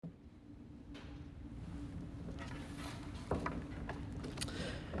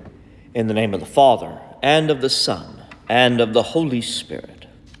In the name of the Father, and of the Son, and of the Holy Spirit.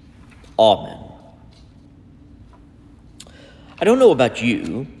 Amen. I don't know about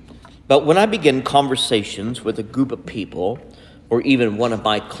you, but when I begin conversations with a group of people, or even one of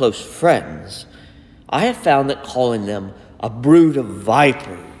my close friends, I have found that calling them a brood of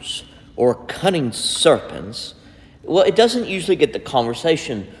vipers or cunning serpents, well, it doesn't usually get the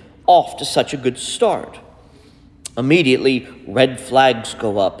conversation off to such a good start. Immediately, red flags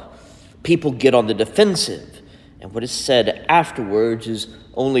go up. People get on the defensive, and what is said afterwards is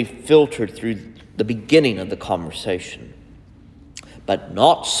only filtered through the beginning of the conversation. But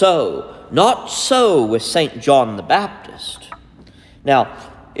not so with St. John the Baptist. Now,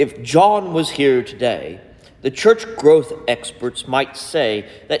 if John was here today, the church growth experts might say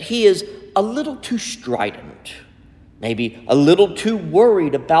that he is a little too strident, maybe a little too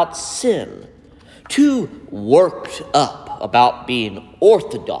worried about sin, too worked up about being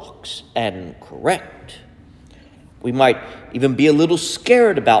orthodox and correct. We might even be a little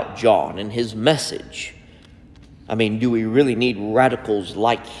scared about John and his message. I mean, do we really need radicals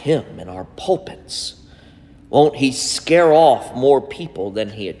like him in our pulpits? Won't he scare off more people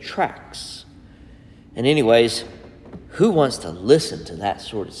than he attracts? And anyways, who wants to listen to that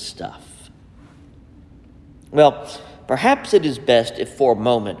sort of stuff? Well, perhaps it is best if for a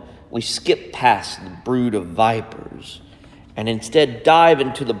moment we skip past the brood of vipers and instead dive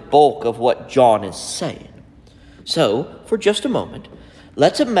into the bulk of what John is saying. So, for just a moment,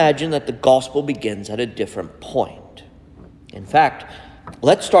 let's imagine that the gospel begins at a different point. In fact,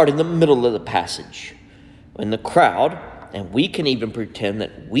 let's start in the middle of the passage, when the crowd, and we can even pretend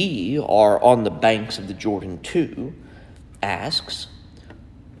that we are on the banks of the Jordan too, asks,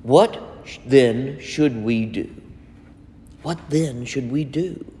 "What then should we do?" What then should we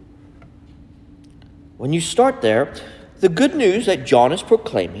do? When you start there, the good news that John is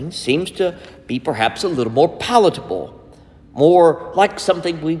proclaiming seems to be perhaps a little more palatable, more like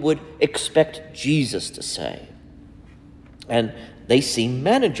something we would expect Jesus to say. And they seem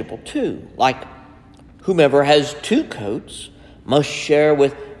manageable too, like whomever has 2 coats must share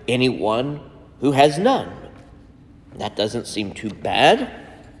with anyone who has none. That doesn't seem too bad.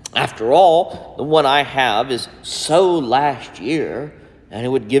 After all, the one I have is so last year, and it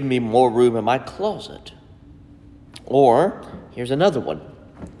would give me more room in my closet. Or, here's another one.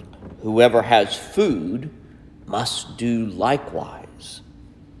 Whoever has food must do likewise.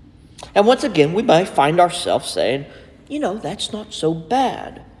 And once again, we might find ourselves saying, that's not so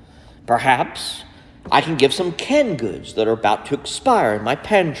bad. Perhaps I can give some canned goods that are about to expire in my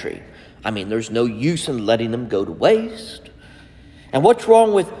pantry. I mean, there's no use in letting them go to waste. And what's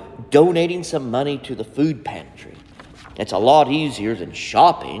wrong with donating some money to the food pantry? It's a lot easier than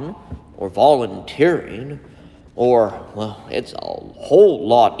shopping or volunteering, or, it's a whole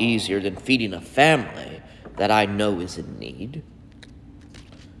lot easier than feeding a family that I know is in need.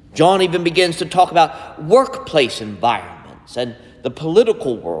 John even begins to talk about workplace environments and the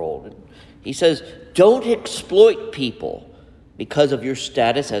political world. He says, don't exploit people because of your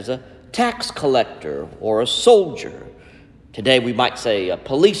status as a tax collector or a soldier. Today we might say a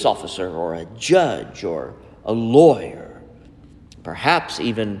police officer or a judge or a lawyer, perhaps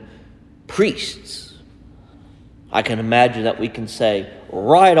even priests. I can imagine that we can say,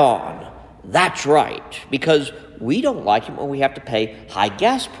 right on, that's right, because we don't like it when we have to pay high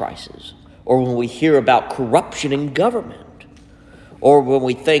gas prices, or when we hear about corruption in government, or when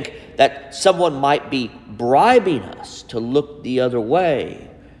we think that someone might be bribing us to look the other way,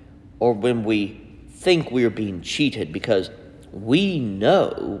 or when we think we are being cheated because we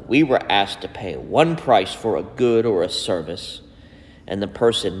know we were asked to pay one price for a good or a service, and the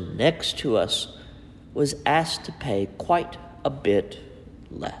person next to us was asked to pay quite a bit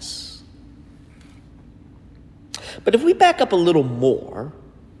less. But if we back up a little more,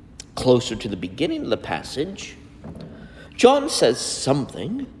 closer to the beginning of the passage, John says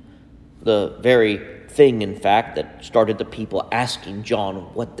something, the very thing, in fact, that started the people asking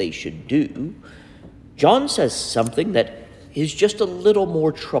John what they should do. John says something that is just a little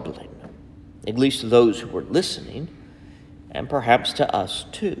more troubling, at least to those who were listening, and perhaps to us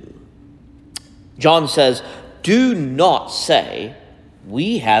too. John says, do not say,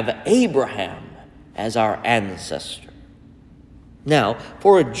 we have Abraham as our ancestor. Now,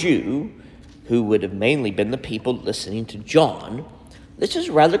 for a Jew, who would have mainly been the people listening to John, this is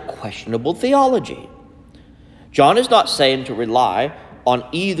rather questionable theology. John is not saying to rely on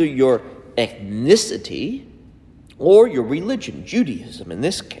either your ethnicity or your religion, Judaism in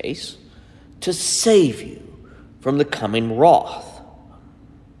this case, to save you from the coming wrath.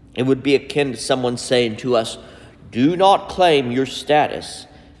 It would be akin to someone saying to us, do not claim your status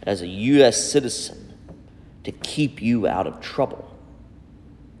as a U.S. citizen to keep you out of trouble.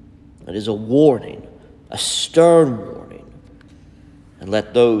 It is a warning, a stern warning. And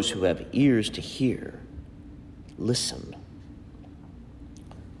let those who have ears to hear listen.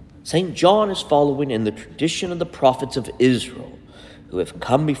 St. John is following in the tradition of the prophets of Israel who have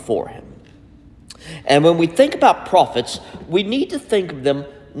come before him. And when we think about prophets, we need to think of them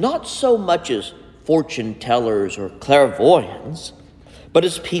not so much as fortune tellers or clairvoyants, but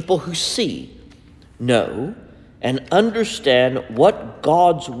as people who see, know, and understand what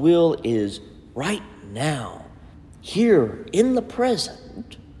God's will is right now, here in the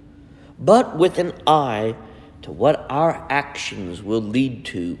present, but with an eye to what our actions will lead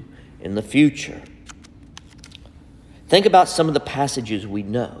to in the future. Think about some of the passages we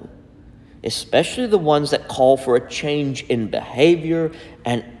know, especially the ones that call for a change in behavior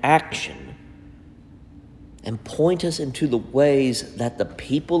and action, and point us into the ways that the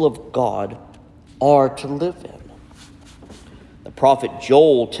people of God are to live in. The prophet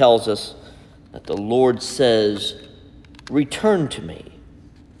Joel tells us that the Lord says, "Return to me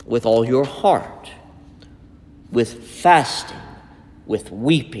with all your heart, with fasting, with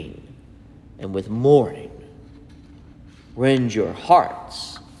weeping, and with mourning. Rend your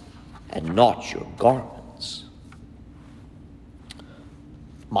hearts and not your garments."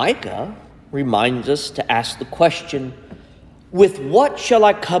 Micah reminds us to ask the question, with what shall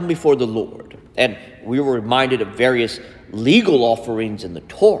I come before the Lord? And we were reminded of various legal offerings in the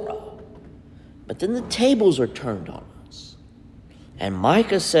Torah. But then the tables are turned on us. And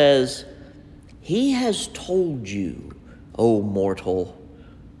Micah says, "He has told you, O mortal,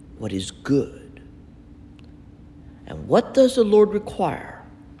 what is good." And what does the Lord require?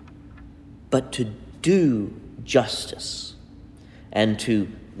 But to do justice and to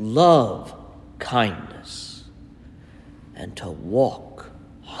love kindness and to walk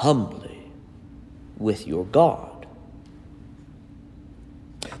humbly with your God.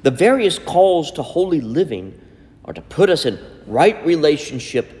 The various calls to holy living are to put us in right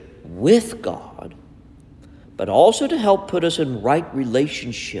relationship with God, but also to help put us in right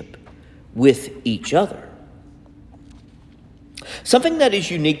relationship with each other. Something that is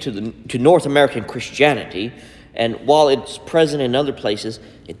unique to North American Christianity, and while it's present in other places,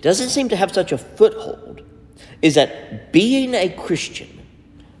 it doesn't seem to have such a foothold, is that being a Christian,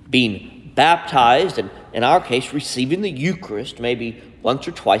 being baptized, and in our case, receiving the Eucharist maybe once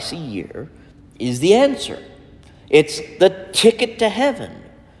or twice a year, is the answer. It's the ticket to heaven.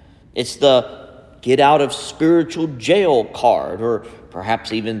 It's the get out of spiritual jail card, or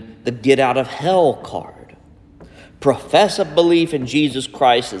perhaps even the get out of hell card. Profess a belief in Jesus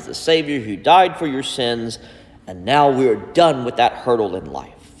Christ as the Savior who died for your sins, and now we're done with that hurdle in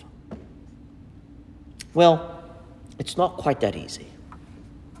life. Well, it's not quite that easy.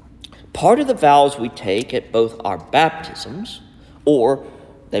 Part of the vows we take at both our baptisms, or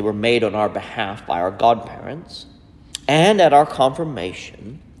they were made on our behalf by our godparents, and at our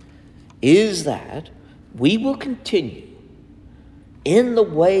confirmation, is that we will continue in the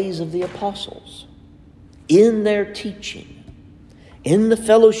ways of the apostles, in their teaching, in the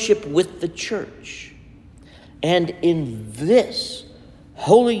fellowship with the church, and in this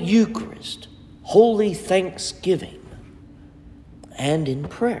Holy Eucharist, Holy Thanksgiving, and in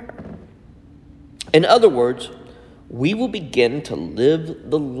prayer. In other words, we will begin to live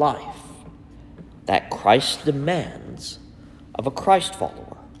the life that Christ demands of a Christ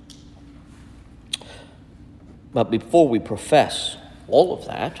follower. But before we profess all of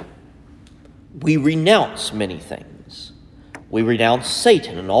that, we renounce many things. We renounce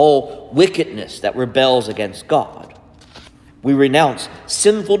Satan and all wickedness that rebels against God. We renounce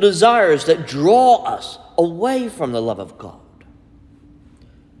sinful desires that draw us away from the love of God.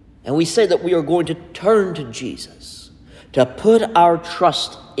 And we say that we are going to turn to Jesus, to put our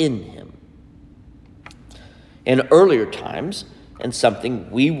trust in him. In earlier times, and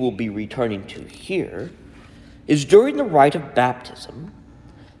something we will be returning to here, is during the rite of baptism,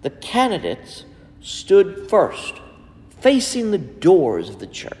 the candidates stood first, facing the doors of the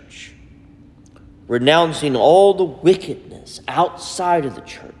church, renouncing all the wickedness outside of the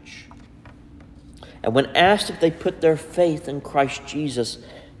church. And when asked if they put their faith in Christ Jesus,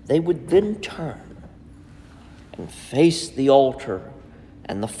 they would then turn and face the altar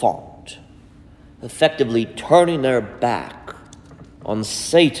and the font, effectively turning their back on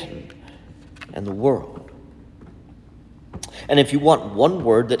Satan and the world. And if you want one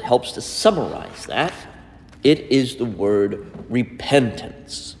word that helps to summarize that, it is the word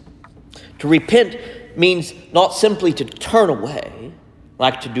repentance. To repent means not simply to turn away,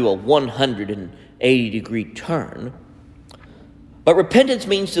 like to do a 180-degree turn, But repentance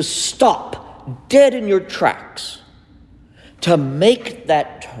means to stop dead in your tracks, to make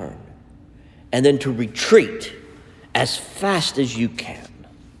that turn, and then to retreat as fast as you can.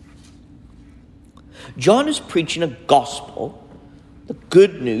 John is preaching a gospel, the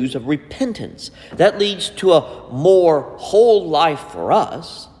good news of repentance, that leads to a more whole life for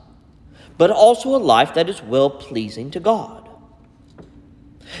us, but also a life that is well-pleasing to God.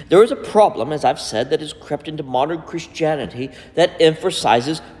 There is a problem, as I've said, that has crept into modern Christianity that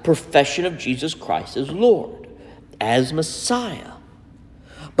emphasizes profession of Jesus Christ as Lord, as Messiah.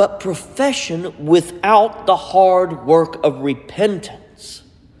 But profession without the hard work of repentance,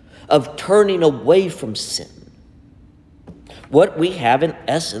 of turning away from sin. What we have in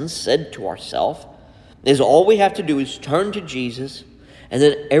essence said to ourselves is all we have to do is turn to Jesus, and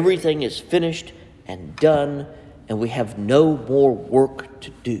then everything is finished and done, and we have no more work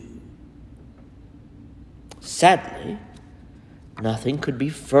to do. Sadly, nothing could be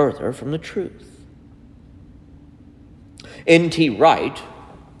further from the truth. N.T. Wright,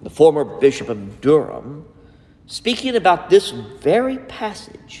 the former Bishop of Durham, speaking about this very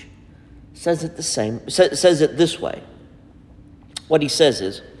passage, says it this way. What he says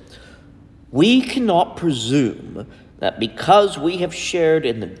is, "We cannot presume that because we have shared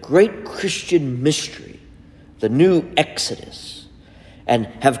in the great Christian mystery, the new Exodus, and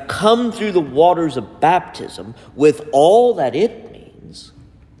have come through the waters of baptism with all that it means,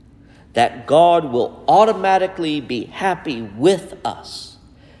 that God will automatically be happy with us,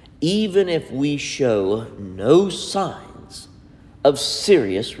 even if we show no signs of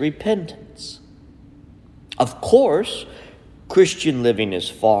serious repentance. Of course, Christian living is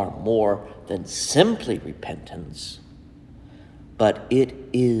far more than simply repentance, but it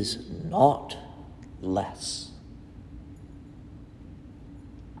is not less."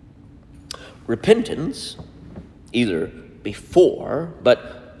 Repentance, either before,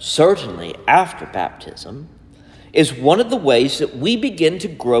 but certainly after baptism, is one of the ways that we begin to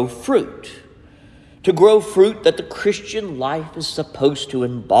grow fruit that the Christian life is supposed to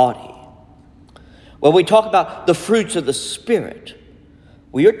embody. When we talk about the fruits of the Spirit,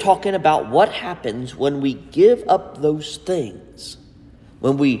 we are talking about what happens when we give up those things,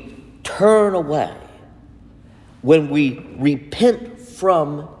 when we turn away, when we repent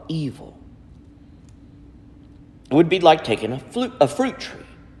from evil. It would be like taking a fruit tree,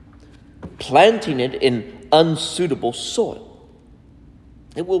 planting it in unsuitable soil.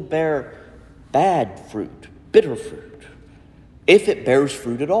 It will bear bad fruit, bitter fruit, if it bears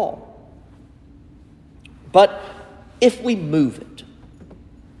fruit at all. But if we move it,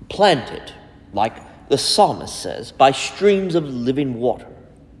 plant it, like the psalmist says, by streams of living water,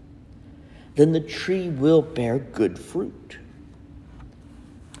 then the tree will bear good fruit.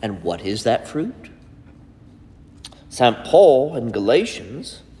 And what is that fruit? St. Paul in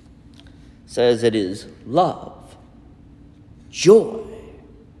Galatians says it is love, joy,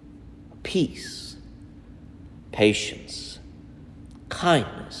 peace, patience,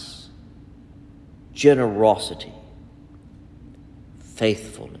 kindness, generosity,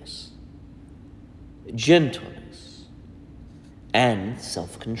 faithfulness, gentleness, and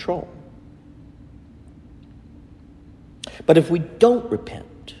self-control. But if we don't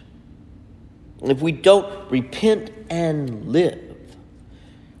repent and live,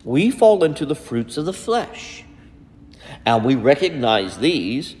 we fall into the fruits of the flesh. And we recognize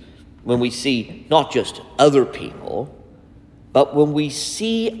these when we see not just other people, but when we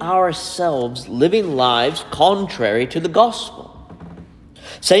see ourselves living lives contrary to the gospel.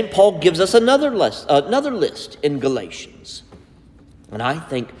 St. Paul gives us another list in Galatians. And I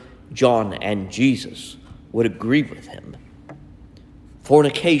think John and Jesus would agree with him.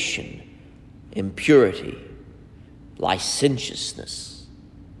 Fornication, impurity, licentiousness,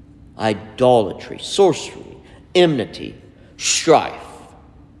 idolatry, sorcery, enmity, strife,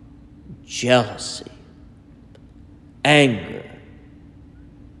 jealousy, anger,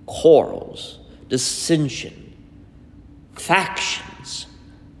 quarrels, dissension, factions,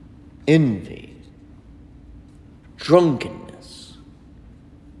 envy, drunkenness,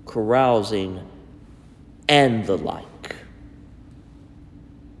 carousing, and the like.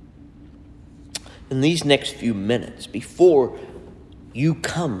 In these next few minutes, before you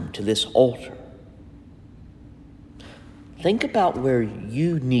come to this altar, think about where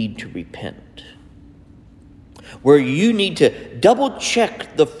you need to repent, where you need to double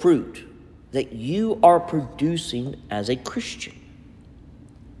check the fruit that you are producing as a Christian.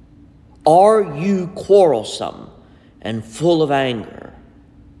 Are you quarrelsome and full of anger?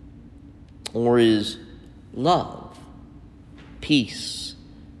 Or is love, peace,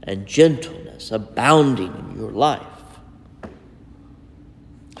 and gentleness abounding in your life?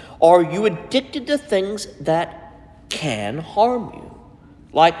 Are you addicted to things that can harm you,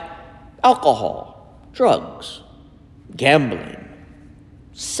 like alcohol, drugs, gambling,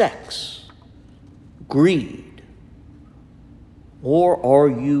 sex, greed? Or are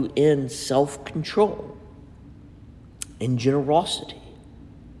you in self-control, in generosity?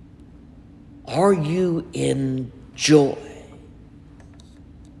 Are you in joy?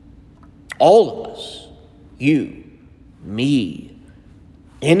 All of us, you, me,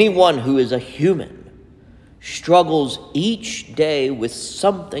 anyone who is a human, struggles each day with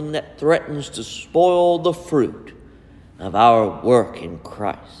something that threatens to spoil the fruit of our work in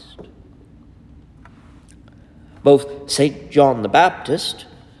Christ. Both St. John the Baptist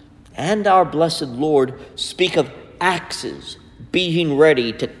and our blessed Lord speak of axes being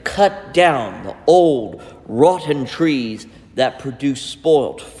ready to cut down the old, rotten trees that produce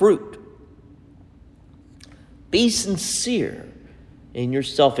spoiled fruit. Be sincere in your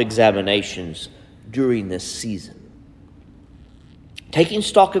self-examinations during this season. Taking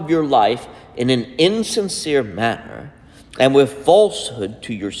stock of your life in an insincere manner and with falsehood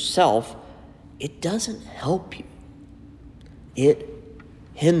to yourself, it doesn't help you. It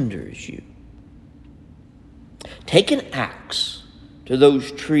hinders you. Take an axe to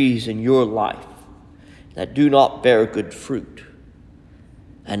those trees in your life that do not bear good fruit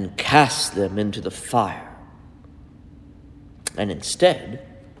and cast them into the fire. And instead,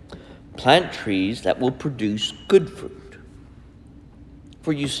 plant trees that will produce good fruit.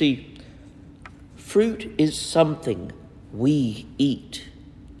 For you see, fruit is something we eat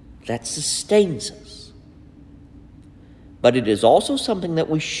that sustains us. But it is also something that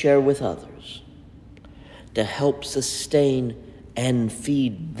we share with others to help sustain and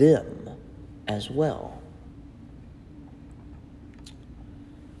feed them as well.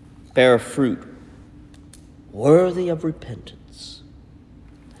 Bear fruit worthy of repentance.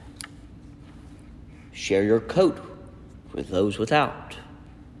 Share your coat with those without.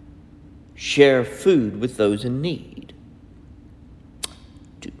 Share food with those in need.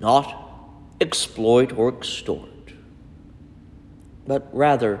 Do not exploit or extort, but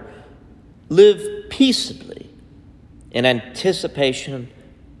rather live peaceably in anticipation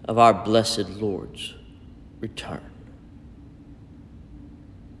of our blessed Lord's return.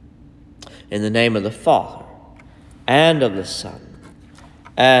 In the name of the Father, and of the Son,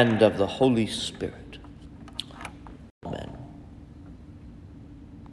 and of the Holy Spirit.